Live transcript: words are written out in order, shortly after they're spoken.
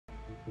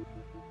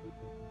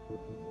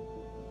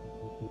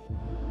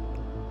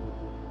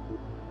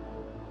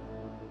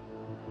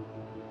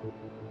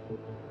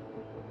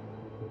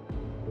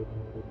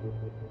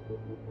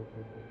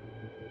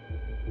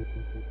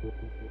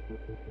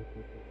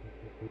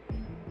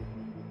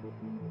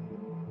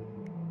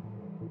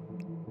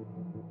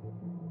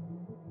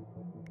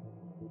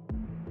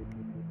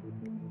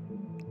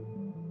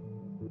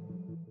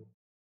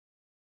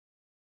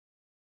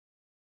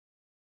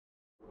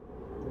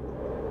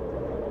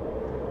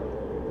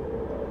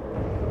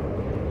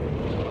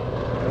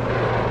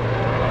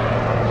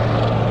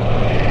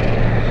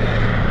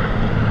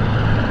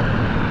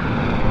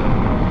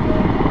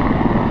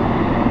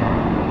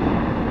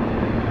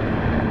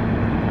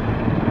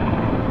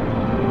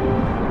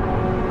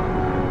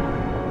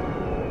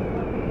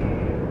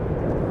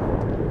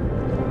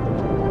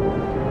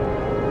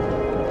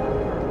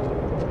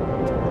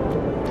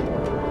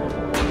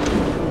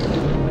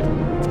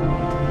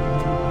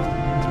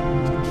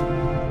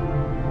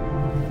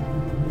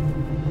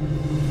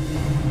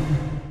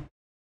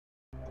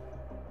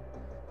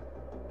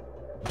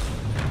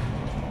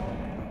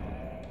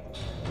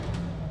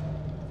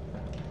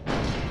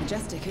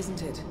Majestic,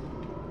 isn't it?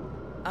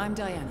 I'm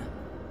Diana.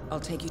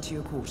 I'll take you to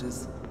your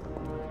quarters.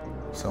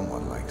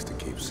 Someone likes to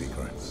keep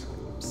secrets.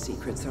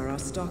 Secrets are our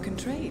stock and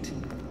trade.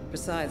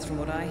 Besides, from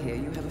what I hear,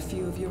 you have a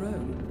few of your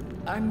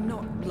own. I'm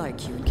not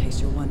like you, in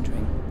case you're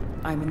wondering.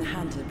 I'm in the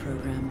Handler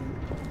program.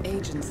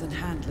 Agents and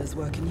handlers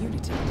work in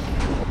unity.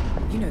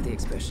 You know the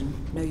expression,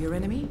 know your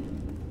enemy?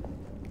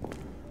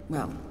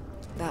 Well,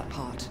 that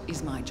part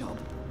is my job.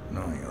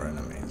 Knowing your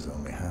enemy is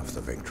only half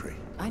the victory.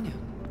 I know.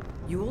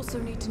 You also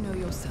need to know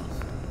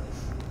yourself.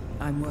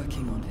 I'm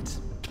working on it.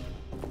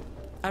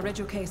 I read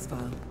your case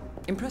file.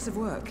 Impressive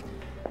work.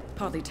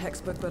 Hardly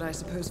textbook, but I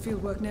suppose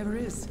fieldwork never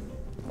is.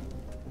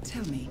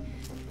 Tell me,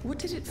 what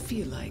did it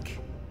feel like,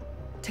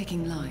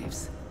 taking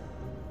lives?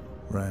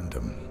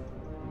 Random.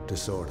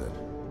 Disordered.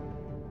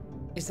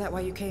 Is that why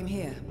you came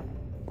here?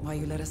 Why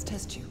you let us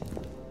test you?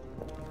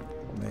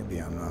 Maybe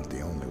I'm not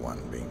the only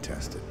one being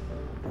tested.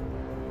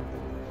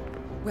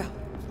 Well,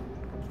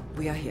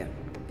 we are here.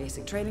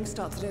 Basic training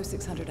starts at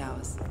 0600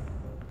 hours.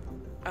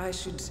 I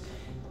should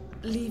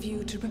leave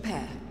you to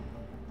prepare.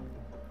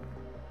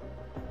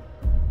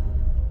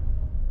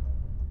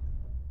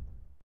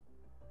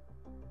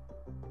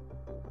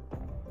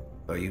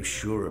 Are you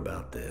sure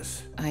about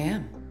this? I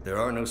am. There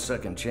are no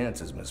second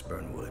chances, Miss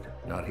Burnwood.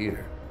 Not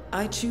here.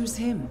 I choose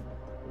him.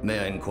 May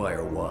I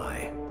inquire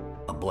why?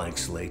 A blank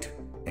slate?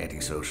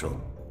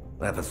 Antisocial?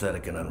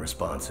 Apathetic and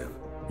unresponsive?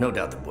 No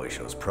doubt the boy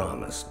shows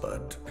promise,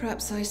 but...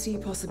 Perhaps I see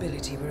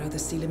possibility where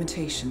others see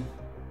limitation.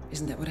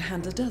 Isn't that what a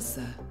handler does,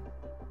 sir?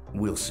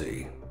 We'll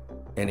see.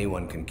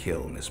 Anyone can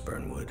kill Miss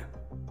Burnwood.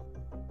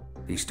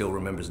 He still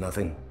remembers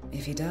nothing?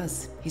 If he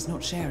does, he's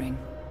not sharing.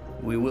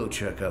 We will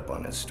check up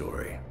on his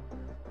story.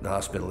 The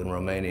hospital in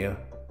Romania.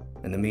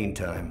 In the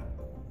meantime,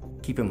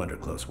 keep him under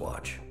close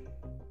watch.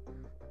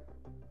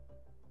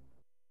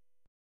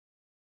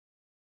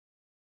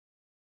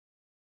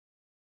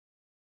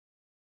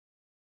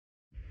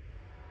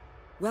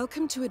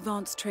 Welcome to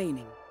Advanced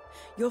Training.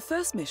 Your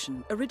first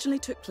mission originally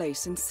took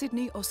place in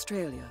Sydney,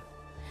 Australia.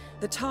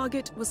 The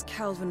target was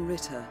Calvin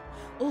Ritter,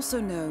 also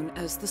known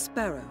as the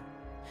Sparrow.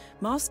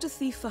 Master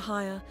thief for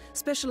hire,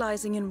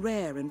 specializing in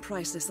rare and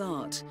priceless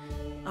art.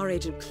 Our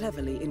agent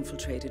cleverly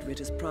infiltrated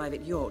Ritter's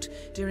private yacht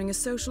during a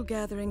social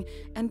gathering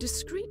and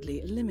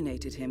discreetly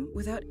eliminated him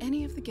without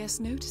any of the guests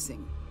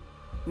noticing.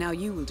 Now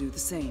you will do the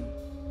same.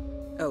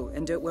 Oh,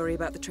 and don't worry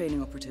about the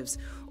training operatives.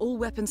 All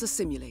weapons are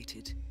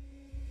simulated.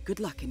 Good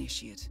luck,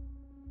 Initiate.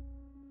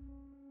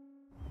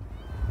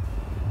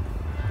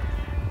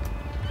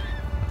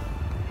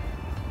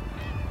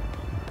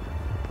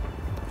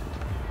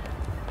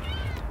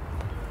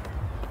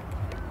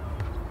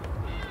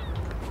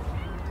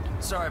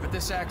 Sorry, but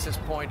this access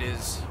point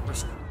is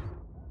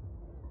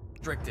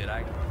restricted.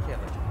 I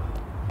can't let you.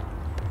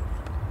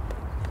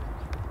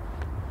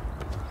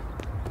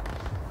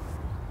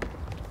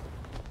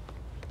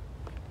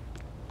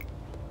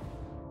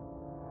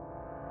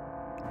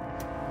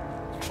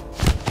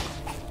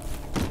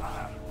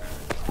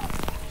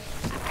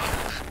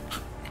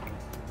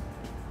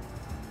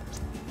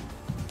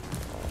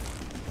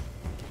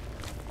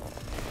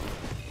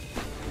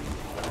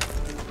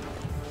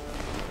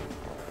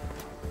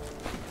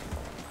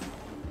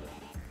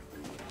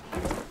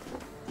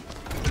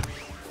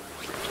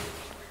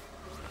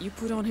 You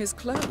put on his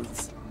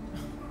clothes.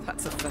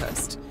 That's a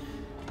first.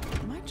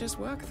 Might just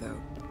work, though.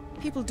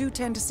 People do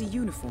tend to see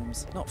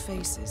uniforms, not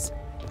faces.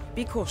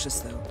 Be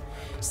cautious, though.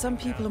 Some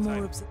people are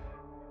more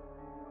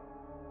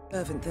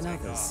observant than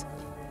others.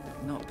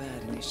 Not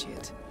bad,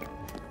 Initiate. Just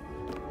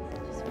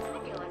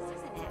fabulous,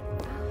 isn't it?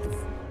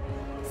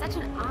 Oh, it's such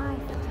an eye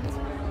for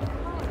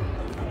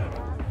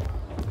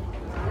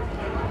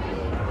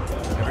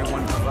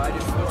Everyone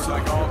provided for. Looks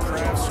like all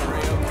crafts are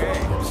A-okay.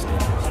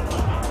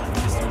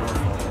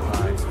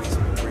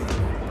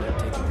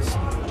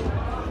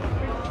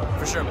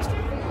 For sure, mister.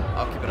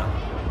 I'll keep it up.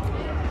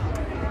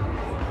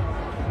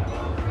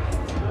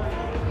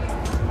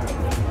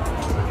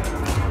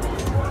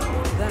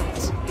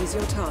 is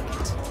your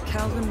target,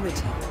 Calvin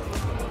Ritter.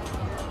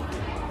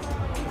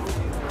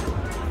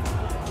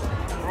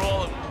 We're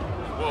all...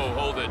 Whoa,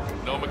 hold it.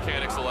 No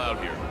mechanics allowed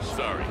here.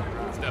 Sorry.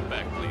 Step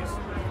back, please.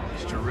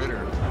 Mr. Ritter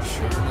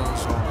sure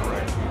knows all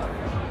correct.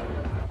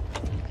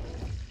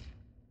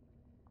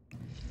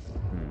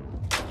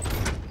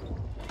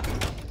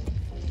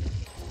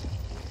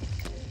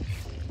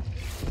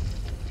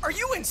 Are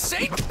you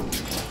insane?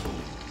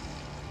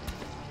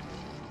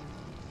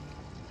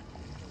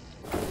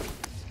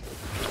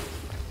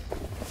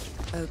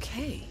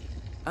 Okay.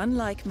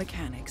 Unlike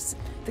mechanics,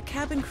 the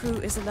cabin crew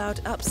is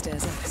allowed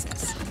upstairs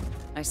access.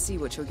 I see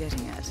what you're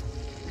getting at.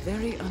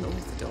 Very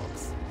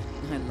unorthodox.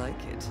 I like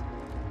it.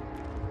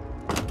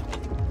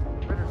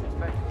 Ritter's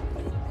inspection.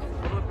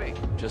 What'll it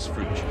be? Just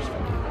fruit juice.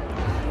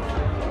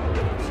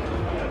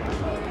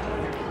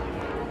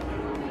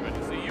 Good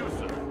to see you,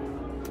 sir.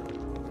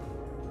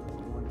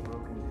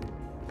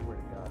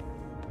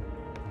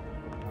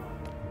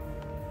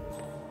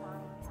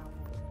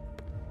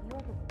 You're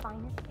the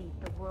finest thief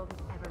the world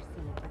has ever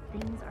seen, but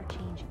things are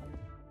changing.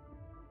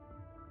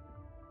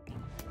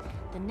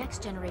 The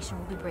next generation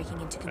will be breaking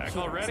into computers,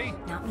 already?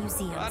 not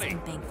museums Buddy,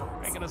 and bank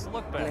vaults. making us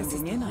look bad. This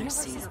is Blending the in, I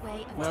see. universe's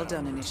way of Well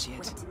telling done, you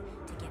Initiate. to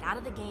get out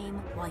of the game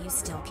while you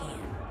still can,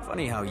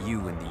 Funny how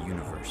you and the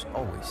universe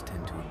always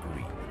tend to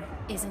agree.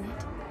 isn't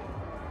it?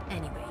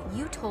 Anyway,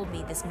 you told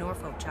me this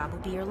Norfolk job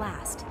would be your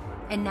last,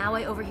 and now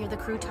I overhear the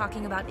crew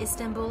talking about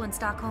Istanbul and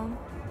Stockholm.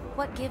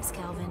 What gives,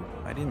 Calvin?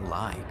 I didn't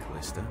lie,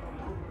 Callista.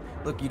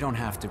 Look, you don't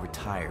have to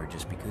retire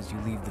just because you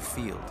leave the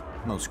field.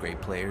 Most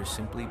great players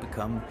simply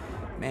become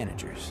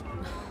managers.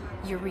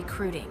 You're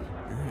recruiting.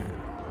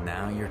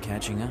 Now you're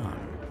catching on.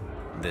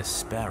 The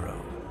sparrow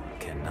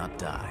cannot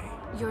die.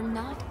 You're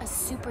not a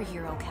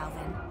superhero,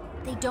 Calvin.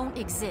 They don't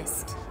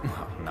exist.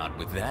 Well, not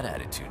with that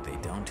attitude, they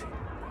don't.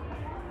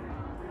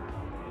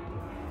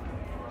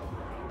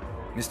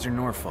 Mr.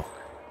 Norfolk,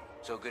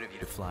 so good of you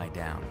to fly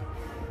down.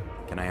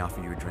 Can I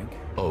offer you a drink?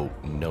 Oh,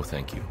 no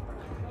thank you.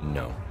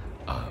 No.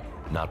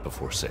 Not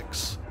before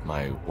 6.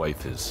 My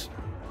wife is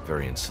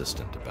very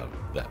insistent about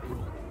that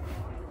rule.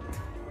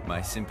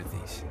 My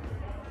sympathies.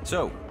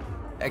 So,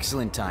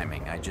 excellent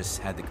timing. I just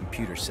had the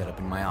computer set up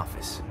in my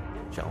office.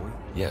 Shall we?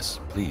 Yes,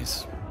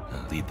 please,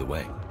 lead the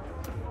way.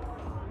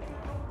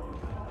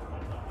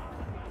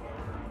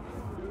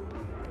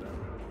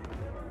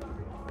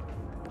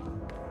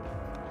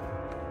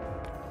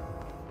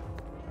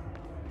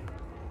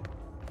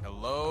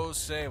 Hello,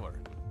 sailor.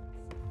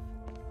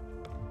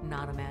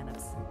 Not a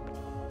manus.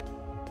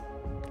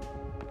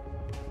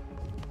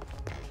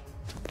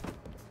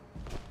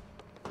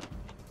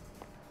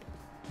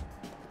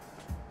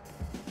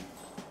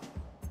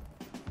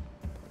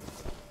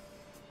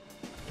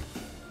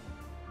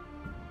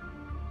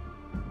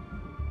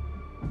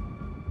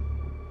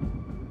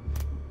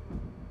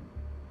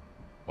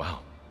 Wow,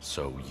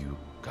 so you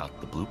got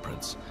the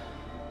blueprints.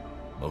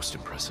 Most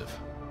impressive.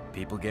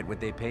 People get what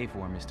they pay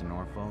for, Mr.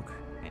 Norfolk,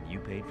 and you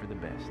paid for the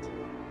best.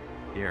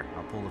 Here,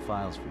 I'll pull the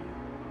files for you.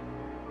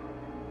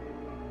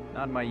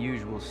 Not my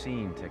usual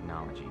scene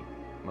technology.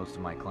 Most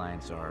of my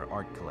clients are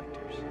art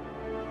collectors.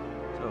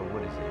 So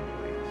what is it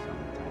anyway? Some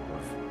type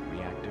of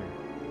reactor?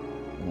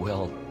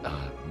 Well,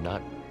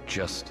 not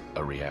just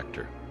a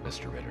reactor,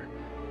 Mr. Ritter.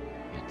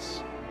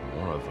 It's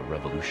more of a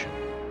revolution.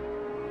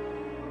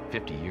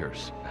 50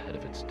 years ahead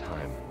of its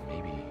time,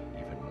 maybe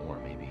even more,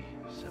 maybe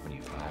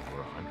 75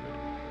 or 100.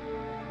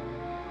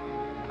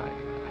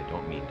 I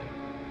don't mean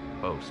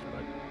to boast,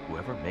 but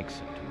whoever makes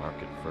it to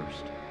market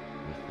first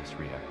with this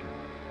reactor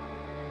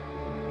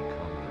will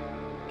become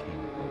the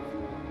king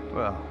of...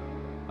 Well,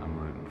 I'm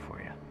rooting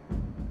for you.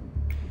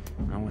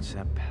 Now what's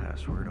that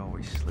password?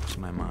 Always slips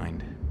my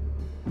mind.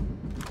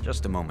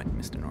 Just a moment,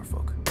 Mr.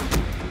 Norfolk.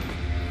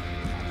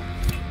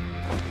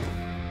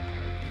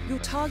 Your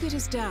target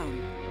is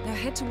down. Now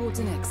head towards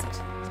an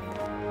exit.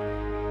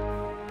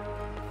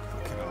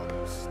 Look at all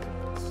those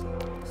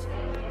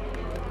things.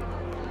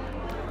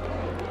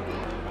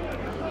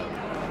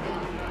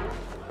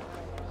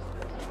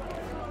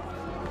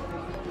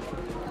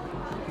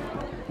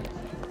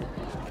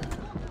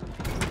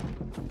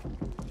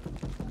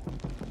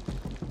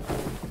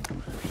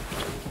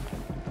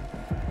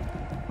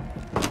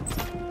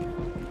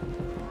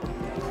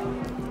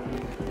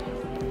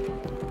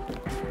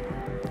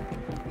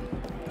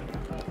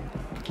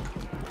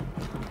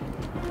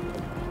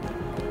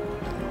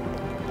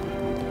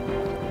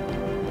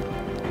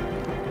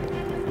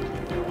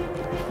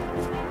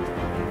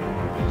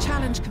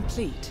 Challenge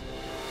complete.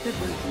 Good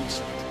work,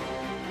 Initiate.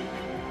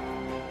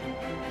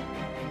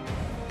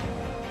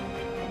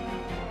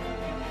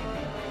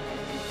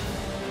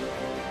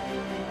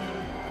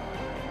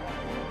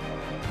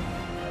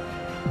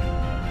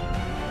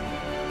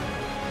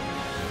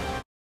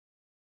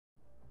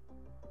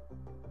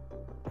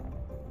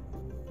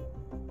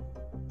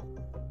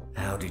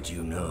 How did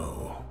you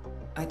know?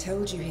 I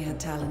told you he had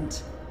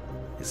talent.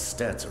 His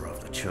stats are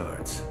off the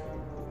charts.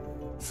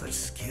 Such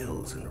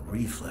skills and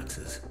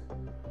reflexes.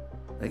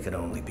 They can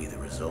only be the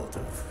result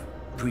of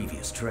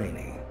previous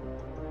training.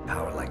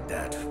 Power like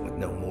that, with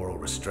no moral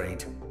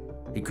restraint,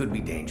 He could be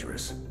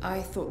dangerous.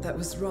 I thought that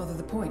was rather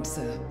the point,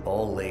 sir.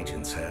 All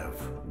agents have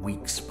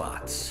weak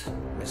spots,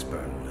 Miss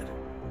Burnwood.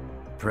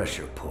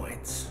 Pressure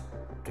points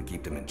to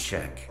keep them in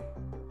check.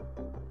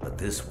 But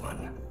this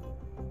one...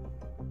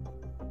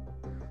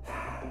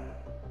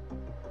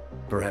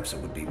 Perhaps it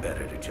would be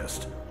better to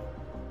just...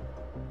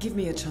 Give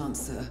me a chance,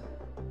 sir.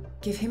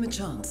 Give him a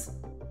chance.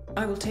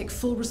 I will take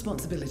full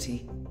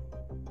responsibility.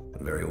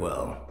 Very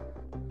well.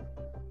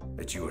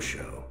 It's your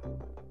show.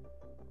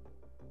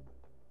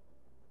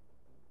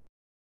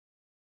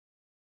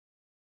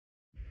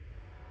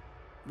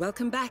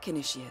 Welcome back,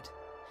 Initiate.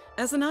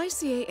 As an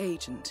ICA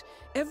agent,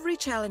 every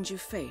challenge you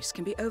face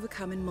can be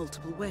overcome in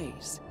multiple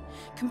ways.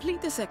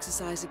 Complete this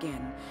exercise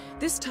again,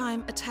 this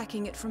time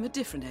attacking it from a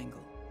different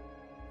angle.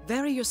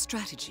 Vary your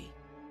strategy.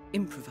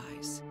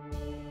 Improvise.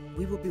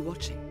 We will be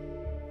watching.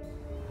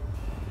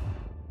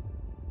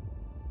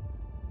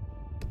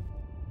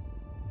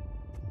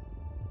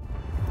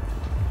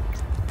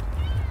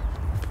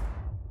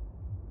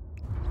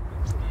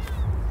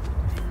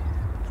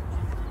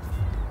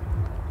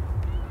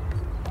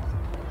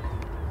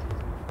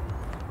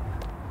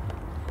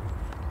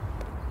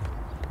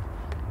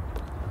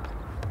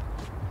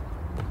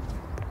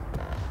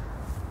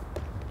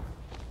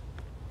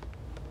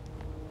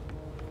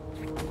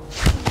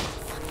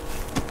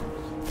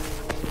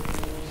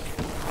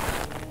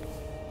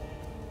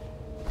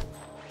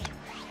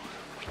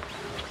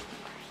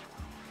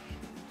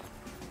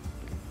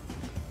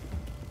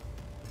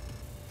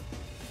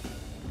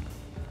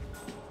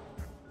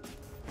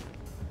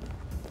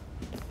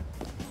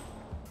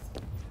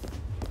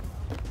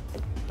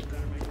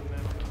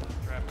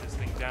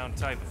 Down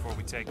tight before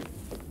we take it.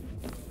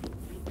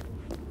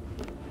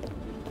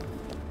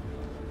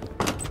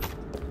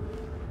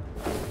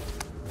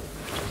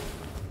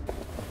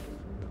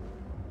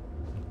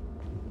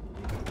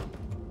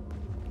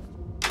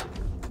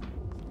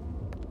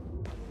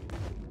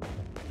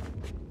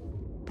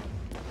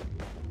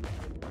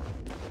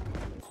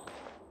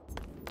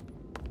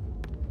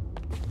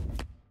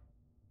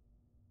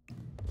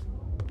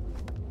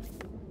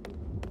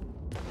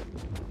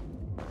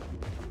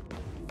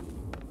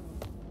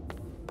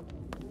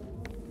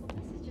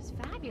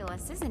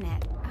 Isn't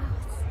it? Oh,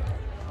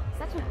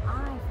 such an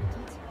eye for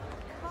detail.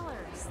 The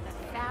colors, the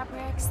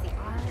fabrics, the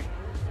art.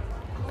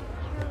 All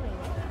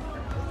curated.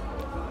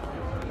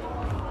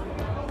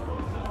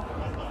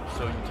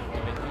 So you took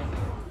him in here?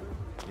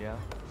 Yeah?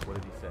 What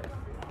did he say?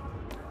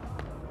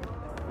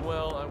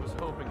 Well, I was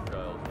hoping,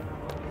 child.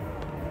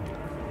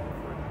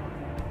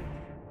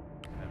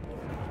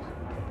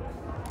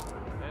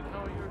 And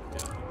how are your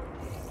kids?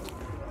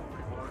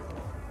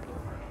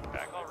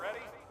 Back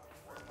already?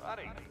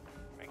 Buddy,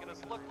 making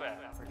us look bad.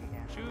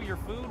 Chew your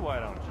food, why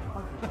don't you?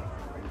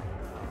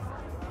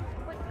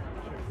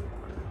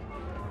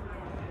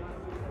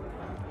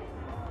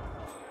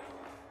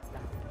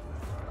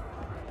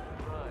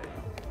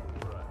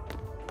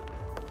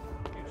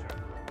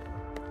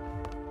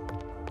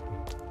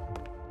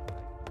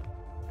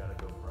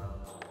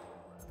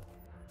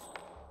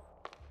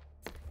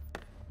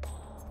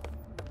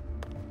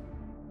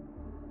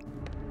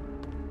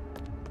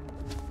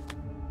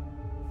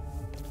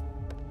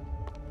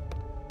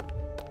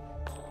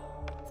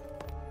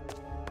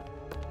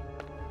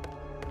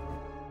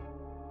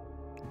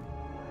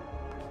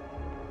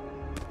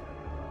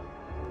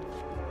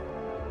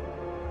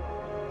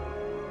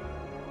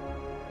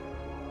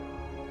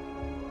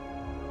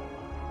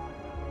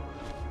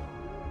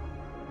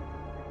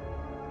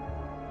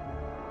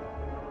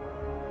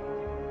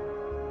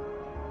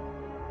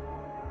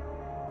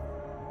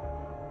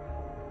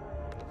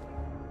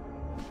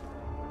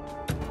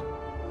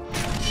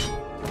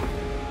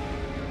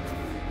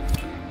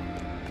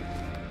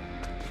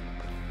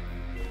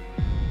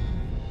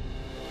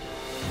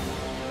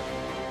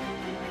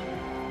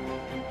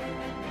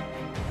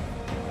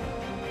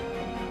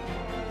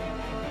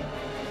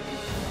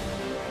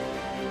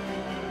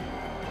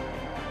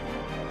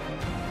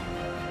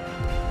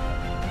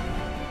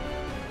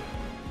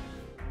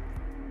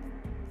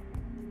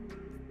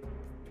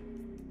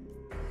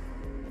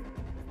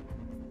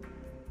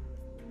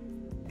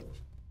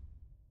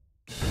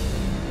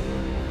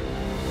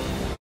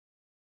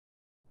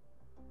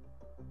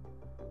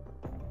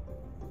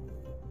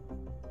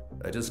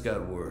 I just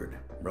got word.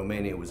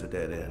 Romania was a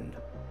dead end.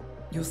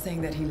 You're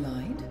saying that he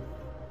lied?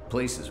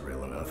 Place is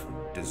real enough.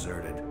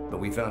 Deserted. But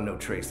we found no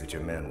trace that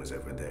your man was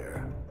ever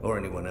there. Or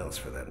anyone else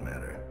for that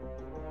matter.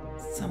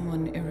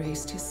 Someone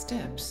erased his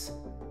steps.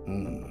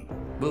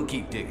 We'll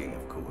keep digging,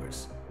 of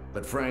course.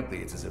 But frankly,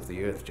 it's as if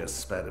the Earth just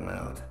spat him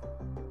out.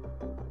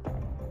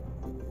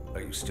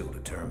 Are you still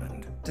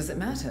determined? Does it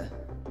matter?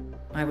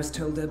 I was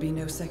told there'd be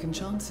no second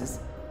chances.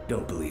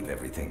 Don't believe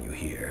everything you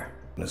hear,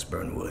 Miss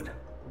Burnwood.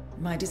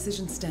 My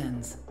decision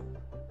stands.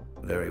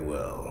 Very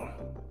well.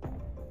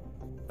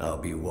 I'll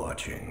be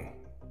watching.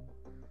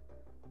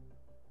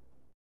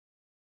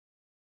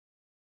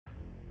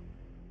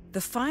 The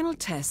final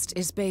test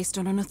is based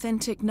on an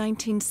authentic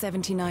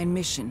 1979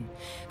 mission,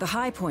 the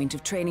high point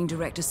of training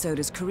Director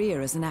Soda's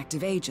career as an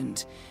active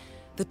agent.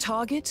 The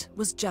target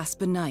was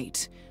Jasper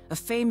Knight, a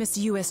famous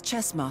US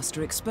chess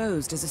master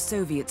exposed as a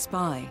Soviet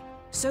spy.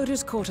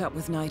 Sodas caught up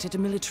with Knight at a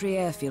military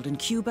airfield in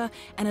Cuba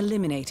and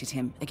eliminated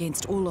him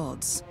against all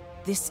odds.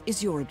 This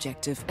is your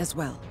objective as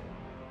well.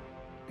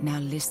 Now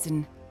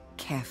listen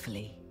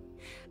carefully.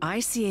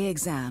 ICA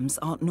exams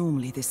aren't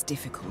normally this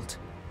difficult.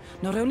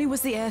 Not only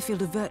was the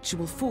airfield a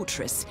virtual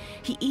fortress,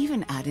 he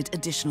even added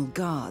additional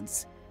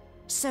guards.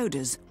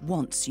 Sodas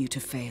wants you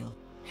to fail.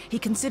 He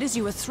considers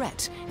you a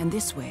threat, and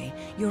this way,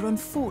 your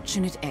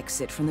unfortunate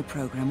exit from the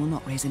program will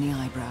not raise any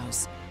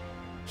eyebrows.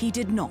 He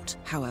did not,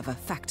 however,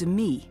 factor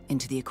me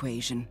into the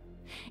equation.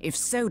 If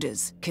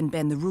Sodas can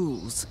bend the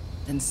rules,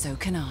 then so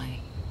can I.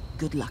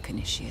 Good luck,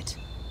 Initiate.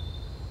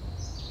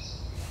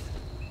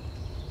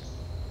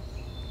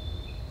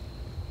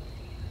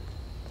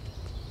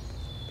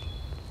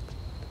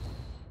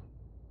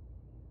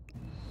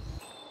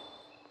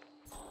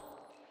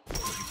 Did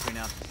you print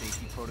out the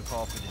safety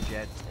protocol for the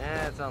jet?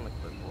 It's on the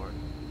clipboard.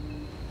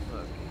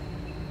 Look.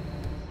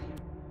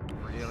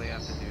 Really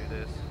have to do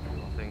this,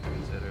 all things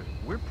considered.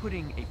 We're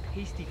putting a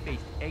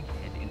pasty-faced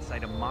egghead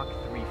inside a Mach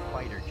 3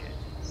 fighter jet.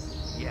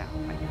 Yeah,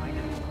 I kind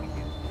of think we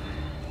do.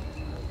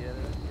 I get it.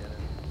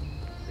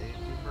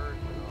 Safety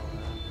first and all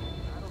that.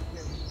 I don't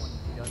care which one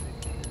does it.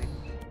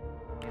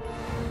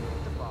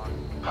 The box.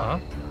 Huh?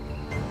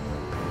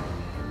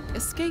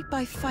 Escape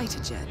by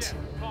fighter jet.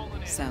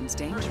 Sounds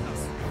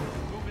dangerous.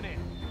 Moving in.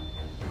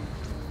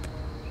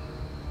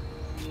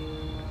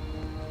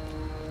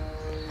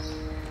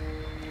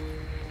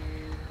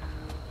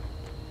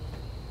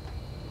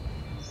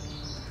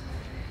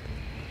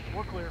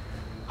 We're clear.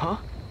 Huh?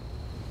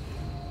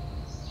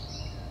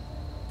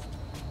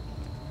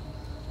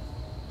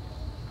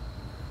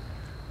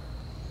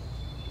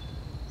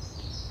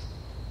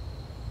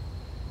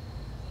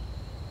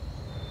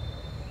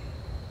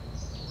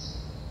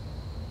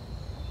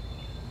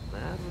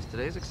 That was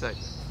today's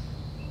excitement.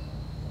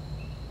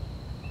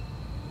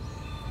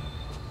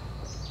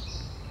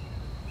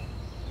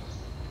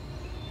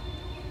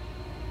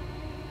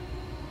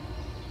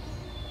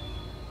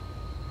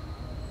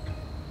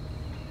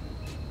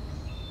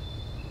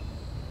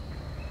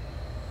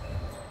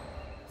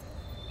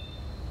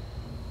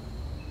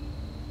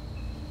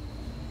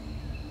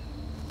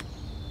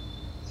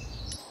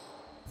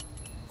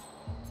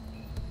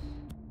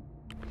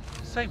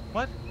 Say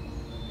what?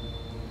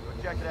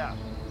 Go check it out.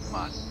 Come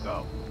on,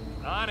 go.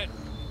 On it.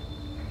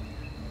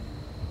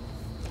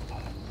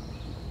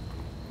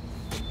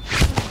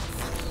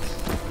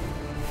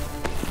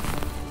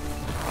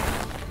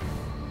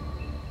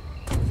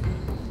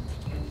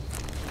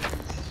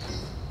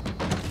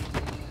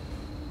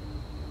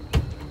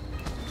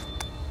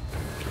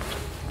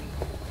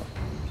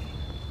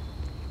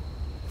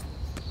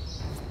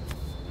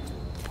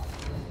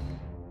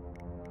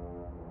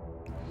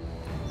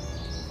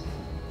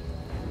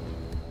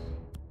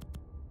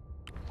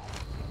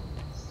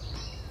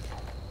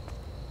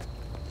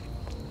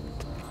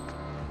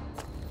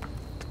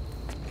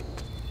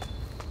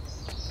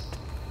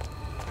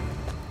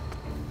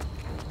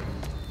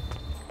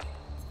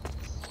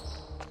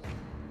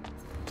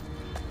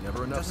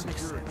 Never enough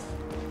security.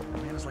 The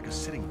man is like a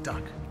sitting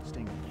duck,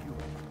 staying in queue.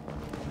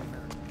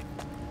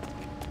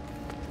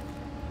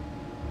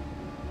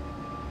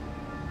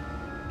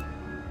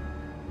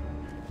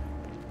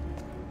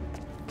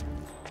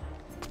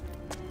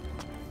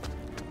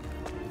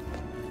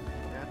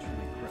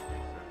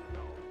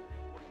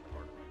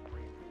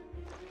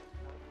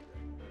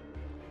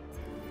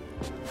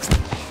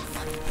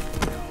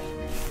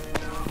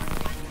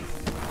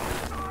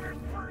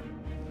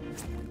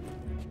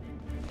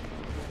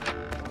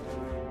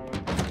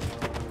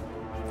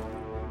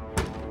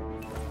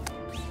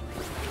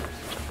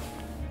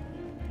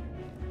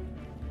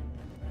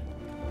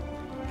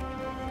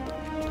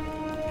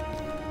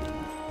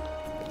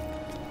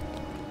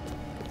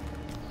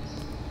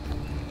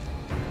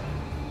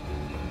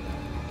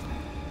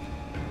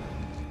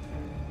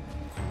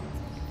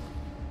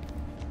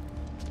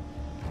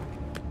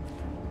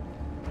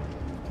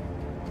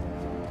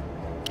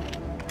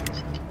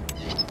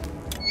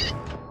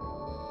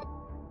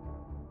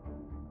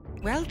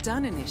 Well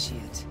done,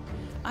 Initiate.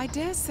 I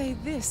dare say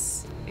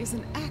this is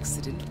an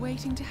accident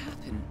waiting to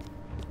happen.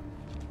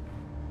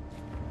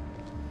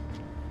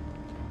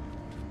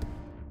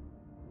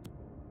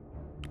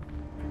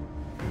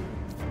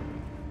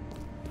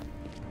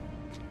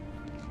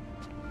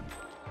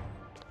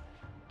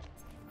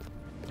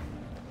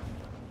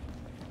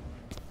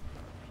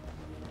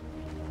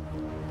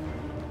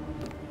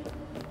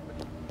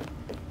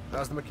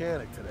 How's the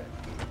mechanic today?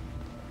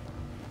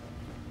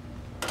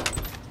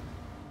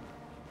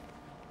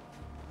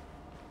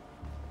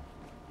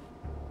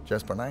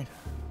 Jasper Knight,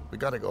 we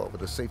gotta go over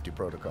the safety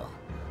protocol.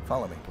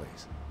 Follow me,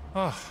 please.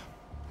 Ugh.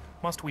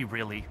 Must we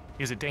really?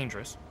 Is it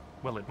dangerous?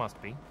 Well, it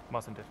must be,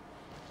 mustn't it?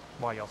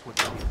 Why else would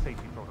there be a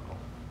safety protocol?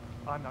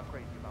 I'm not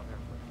crazy about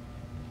airplanes.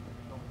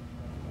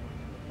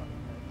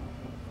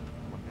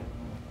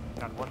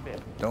 Not one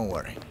bit. Don't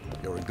worry.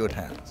 You're in good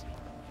hands.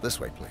 This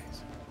way,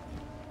 please.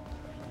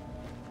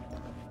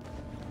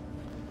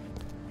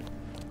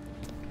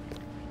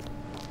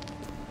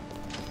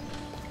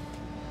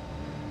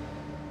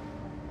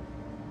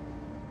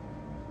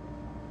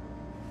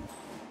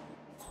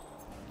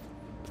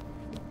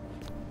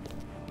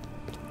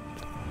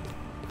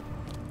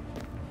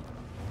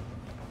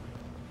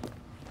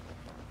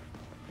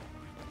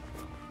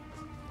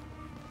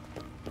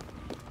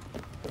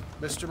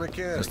 Mr.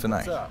 McKinney, Mr.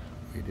 Knight, what's up?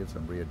 we did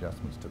some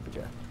readjustments to the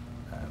jet,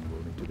 and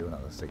we'll need to do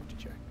another safety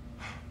check.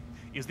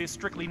 Is this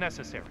strictly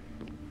necessary?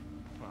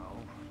 Well,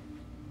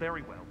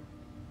 very well.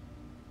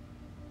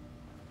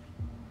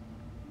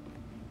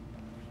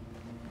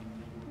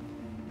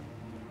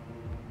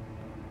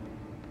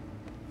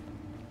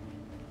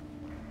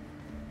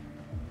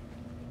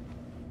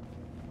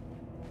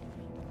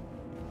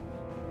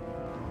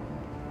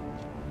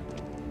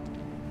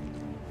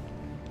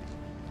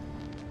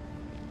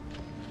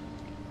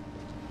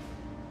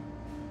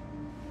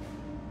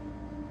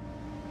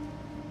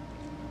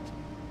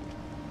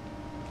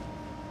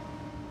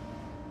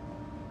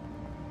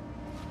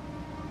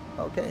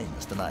 Okay,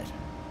 Mr. Knight.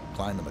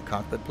 Climb in the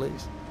cockpit,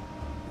 please.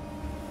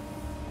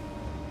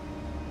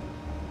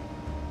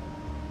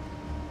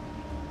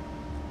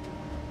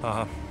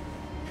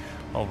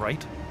 All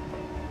right.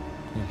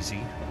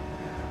 Easy.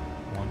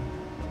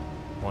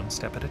 One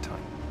step at a time.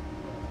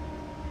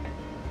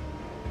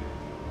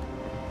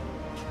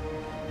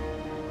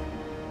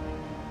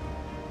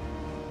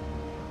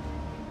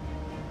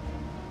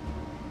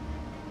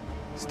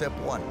 Step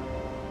 1.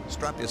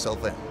 Strap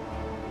yourself in.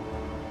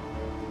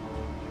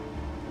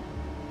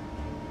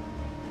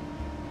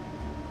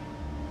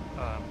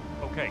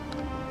 Okay.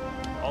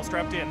 All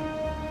strapped in.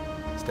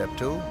 Step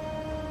 2.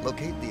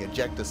 Locate the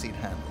ejector seat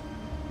handle.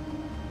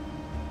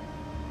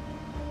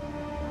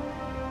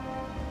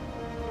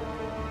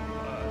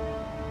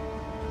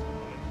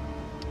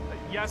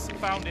 Yes,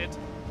 found it.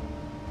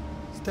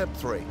 Step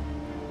 3.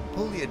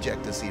 Pull the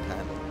ejector seat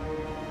handle.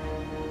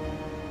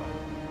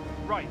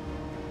 Right.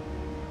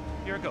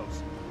 Here it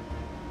goes.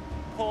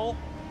 Pull.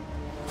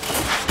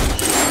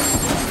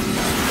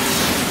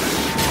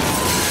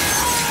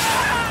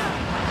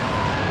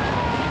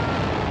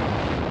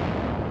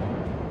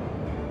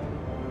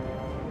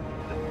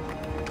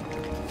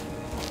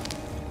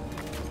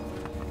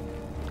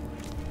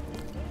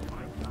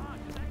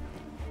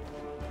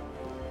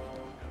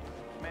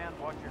 Man,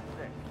 watch your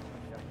six.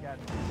 Gotta catch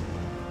it.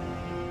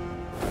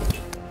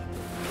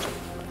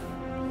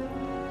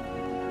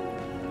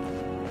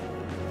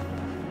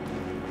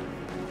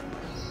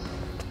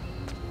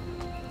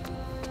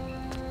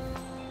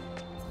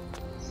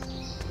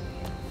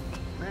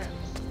 Man,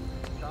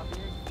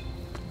 copying?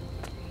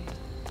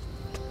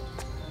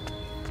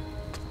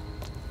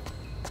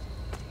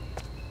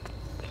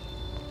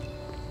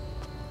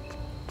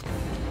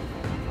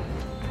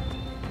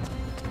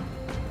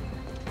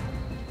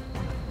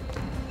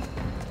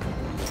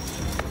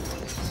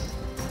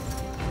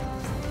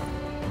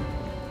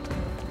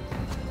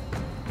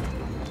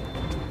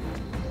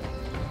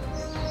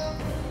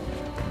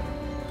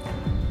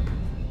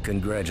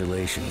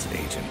 Congratulations,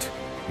 Agent.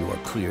 You are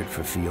cleared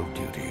for field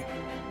duty.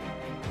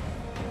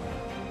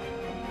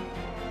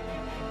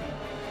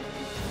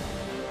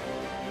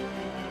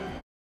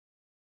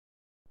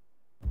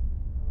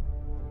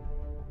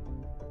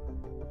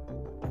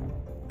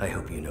 I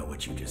hope you know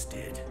what you just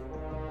did.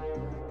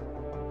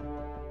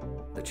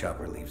 The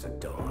chopper leaves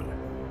at dawn.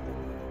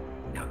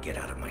 Now get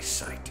out of my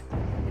sight.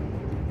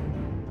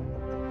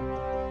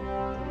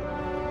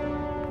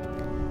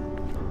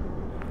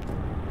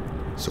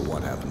 So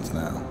what happens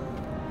now?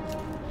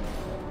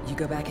 You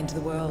go back into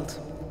the world,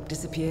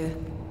 disappear,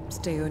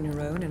 stay on your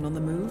own and on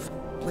the move.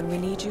 When we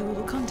need you, we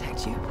will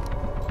contact you.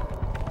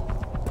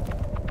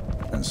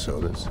 And so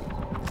does.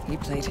 He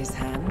played his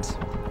hand,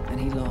 and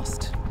he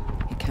lost.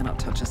 He cannot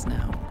touch us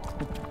now.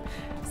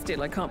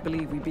 Still, I can't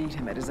believe we beat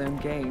him at his own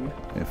game.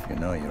 If you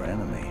know your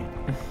enemy.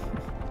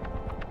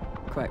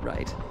 Quite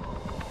right.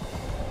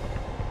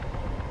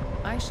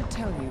 I should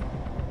tell you,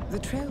 the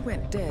trail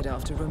went dead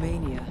after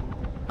Romania.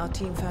 Our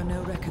team found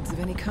no records of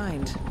any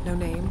kind. No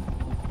name.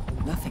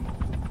 Nothing.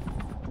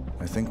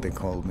 I think they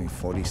called me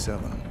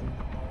 47.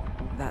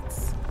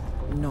 That's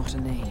not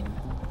a name.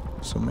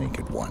 So make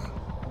it one.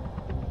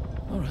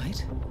 All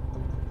right.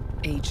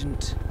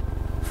 Agent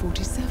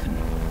 47.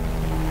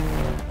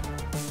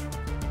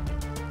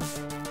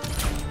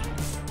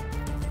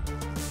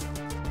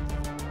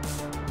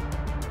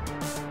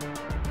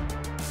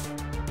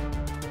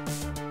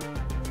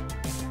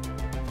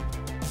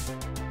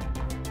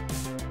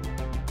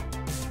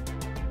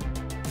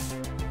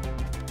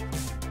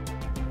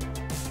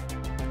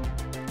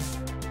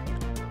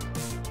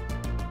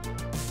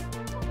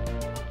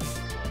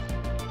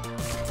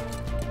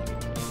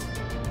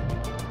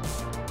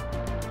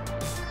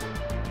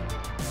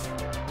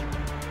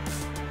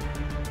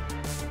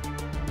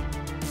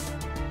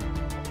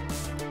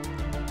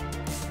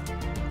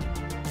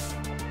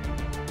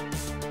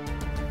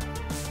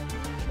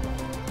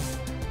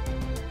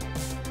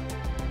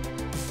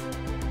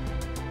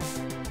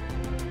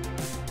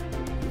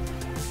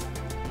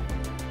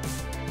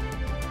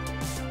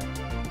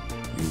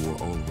 You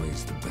were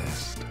always the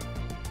best.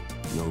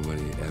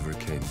 Nobody ever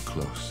came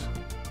close.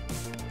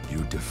 You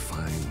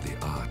define the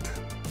art,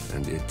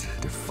 and it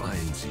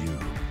defines you.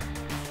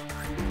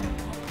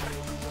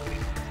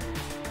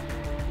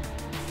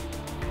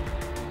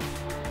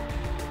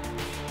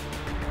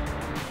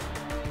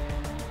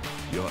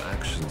 Your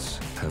actions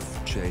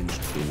have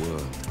changed the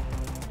world.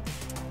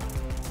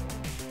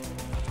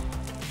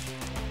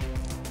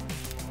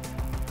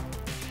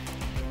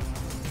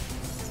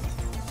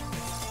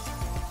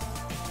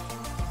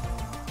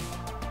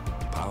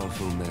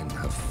 powerful men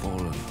have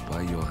fallen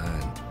by your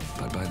hand,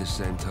 but by the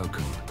same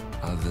token,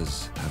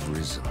 others have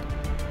risen.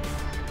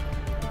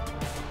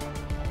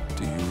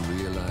 Do you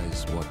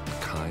realize what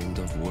kind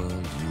of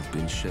world you've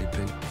been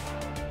shaping?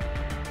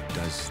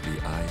 Does the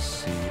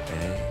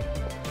ICA?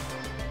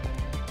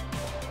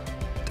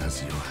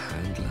 Does your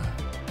handler?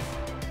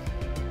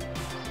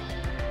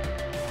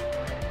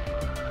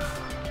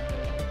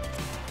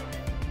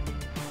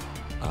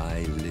 I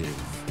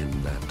live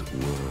in that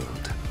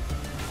world.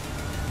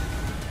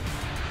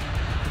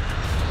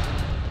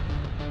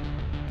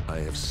 I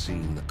have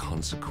seen the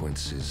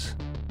consequences.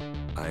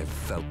 I have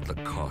felt the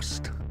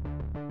cost.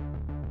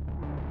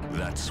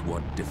 That's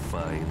what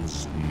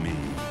defines me.